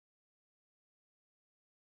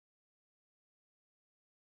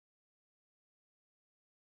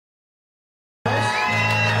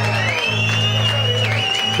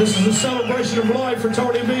This is a celebration of life for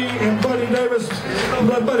Tony B and Buddy Davis.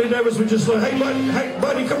 Buddy Davis would just like, hey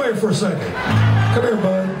buddy, come here for a second. Come here,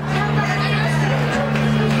 bud.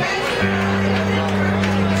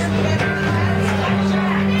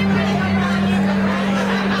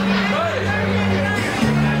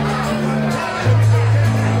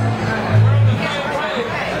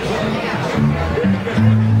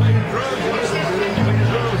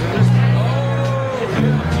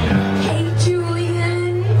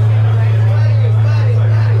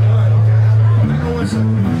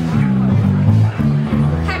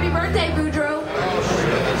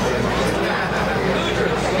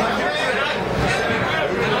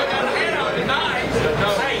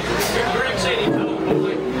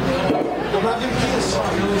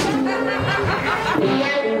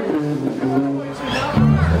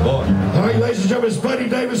 It's Buddy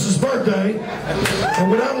Davis's birthday, and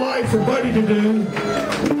what I'd like for Buddy to do,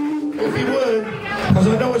 if he would, because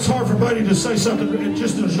I know it's hard for Buddy to say something in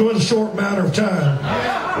just a little short matter of time,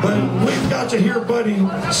 but we've got to hear Buddy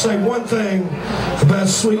say one thing about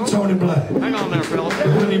sweet Tony Black. Hang on there, fella.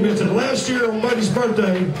 When he mentioned last year on Buddy's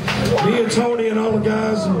birthday, me and Tony and all the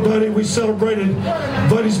guys and Buddy, we celebrated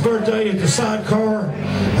Buddy's birthday at the Sidecar.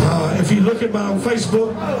 If you look at my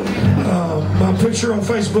Facebook, my picture on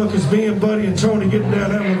Facebook is me and Buddy and Tony getting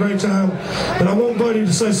down having a great time. But I want Buddy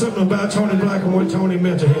to say something about Tony Black and what Tony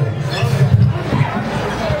meant to him.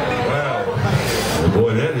 Wow.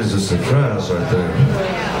 Boy, that is a surprise right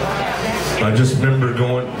there. I just remember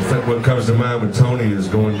going, what comes to mind with Tony is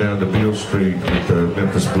going down to Beale Street with the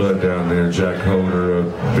Memphis Blood down there, Jack Holder,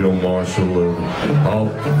 Bill Marshall, all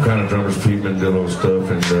kind of drummers, Pete Mandillo stuff,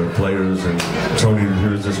 and players, and Tony,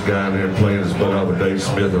 here's this guy in there playing his butt off with Dave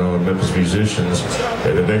Smith and all the Memphis musicians,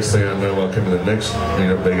 and the next thing I know, I come in the next,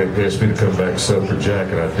 they asked me to come back and sub for Jack,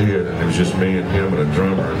 and I did, and it was just me and him and a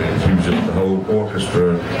drummer, and he was just, the whole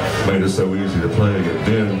orchestra made it so easy to play, and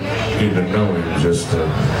then getting to know him, just,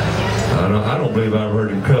 I don't believe I ever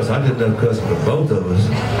heard him cuss. I didn't know cussing for both of us.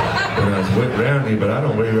 And I went around him, but I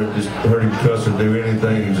don't believe I just heard him cuss or do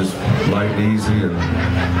anything. He was just light and easy. And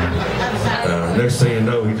next thing you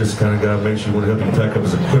know, he just kind of makes you want to help him pack up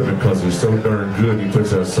his equipment because he's so darn good. He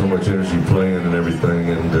puts out so much energy playing and everything.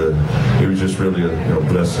 And it was just really a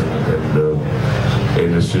blessing.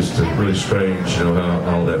 And it's just really strange, how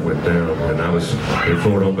all that went down. And I was in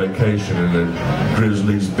Florida on vacation, and the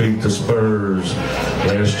Grizzlies beat the Spurs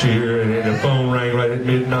last year, and the phone rang right at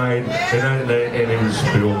midnight, and it was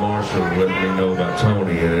Bill Marshall letting me know about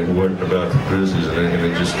Tony, and it wasn't about the Grizzlies, and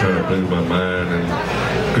it just kind of blew my mind. And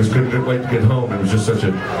because couldn't wait to get home. It was just such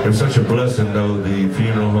a blessing, though. The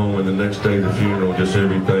funeral home, and the next day the funeral, just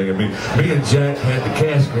everything. I mean, me and Jack had the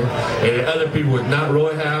casket, and the other people was not.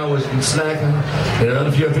 Roy Howe was slacking, and the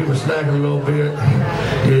other few people were slacking a little bit.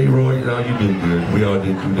 Yeah, Roy, you did good. We all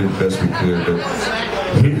did. We did the best we could, but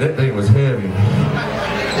that thing was heavy.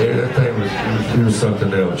 Yeah, that thing was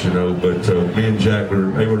something else, But me and Jack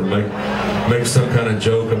were able to make some kind of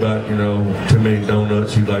joke about, too many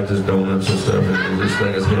donuts. He liked his donuts and stuff, and this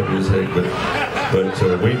thing is heavy as heck.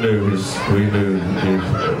 But we knew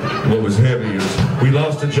what was heavy is we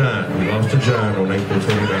lost a giant. We lost a giant on April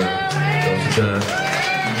 29th. Lost a giant.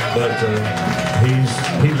 But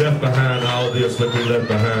he left behind all this that we left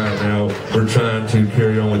behind. Now we're trying to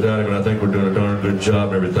carry on without him, and I think we're doing a darn good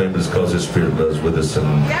job and everything, but it's because his spirit lives with us. And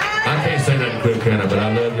I can't say nothing quick, can I? But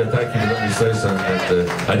I love you. Thank you for letting me say something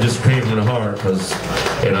that I just came from the heart,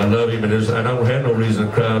 and I love him. And I don't have no reason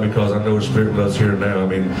to cry because I know his spirit loves here now. I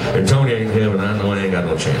mean, if Tony ain't in heaven, I know I ain't got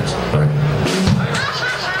no chance. All right?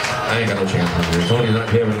 I ain't got no chance. If Tony's not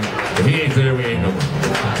in heaven, if he ain't there, we ain't no more.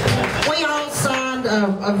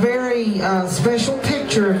 A very special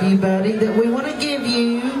picture of you, buddy, that we want to give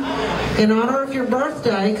you in honor of your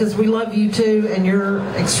birthday, because we love you too, and you're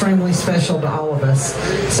extremely special to all of us.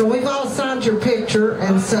 So we've all signed your picture,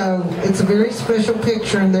 and so it's a very special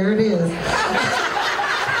picture, and there it is.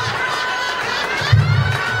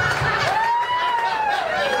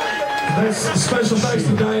 That's special thanks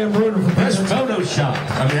to Diane Bruner for that's Photoshop.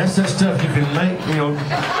 I mean, that's that stuff you can make,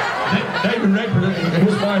 David Raper and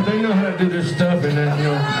his wife, they know how to do this stuff, and then,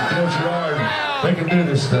 Gerard, they can do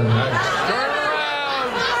this stuff.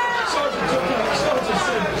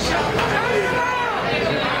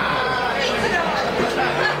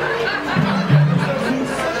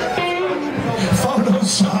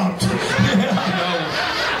 Photoshopped.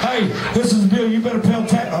 Hey, this is Bill. You better tell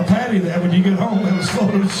Patty that when you get home. It was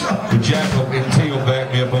photoshopped. The Jack and T will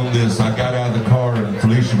back me up on this. I got out of the car, and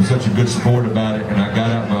Felicia was such a good sport about it, and I got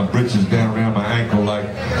out my britches down around my ankle, like,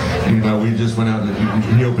 we just went out.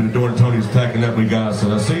 He opened the door, and Tony was packing up. We got.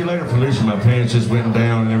 So I see you later, Felicia. My pants just went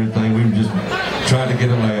down and everything. We were just tried to get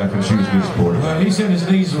a laugh, and she was good sport. Well, he said his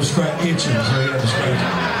knees were itching, so he had to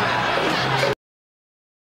scratch them.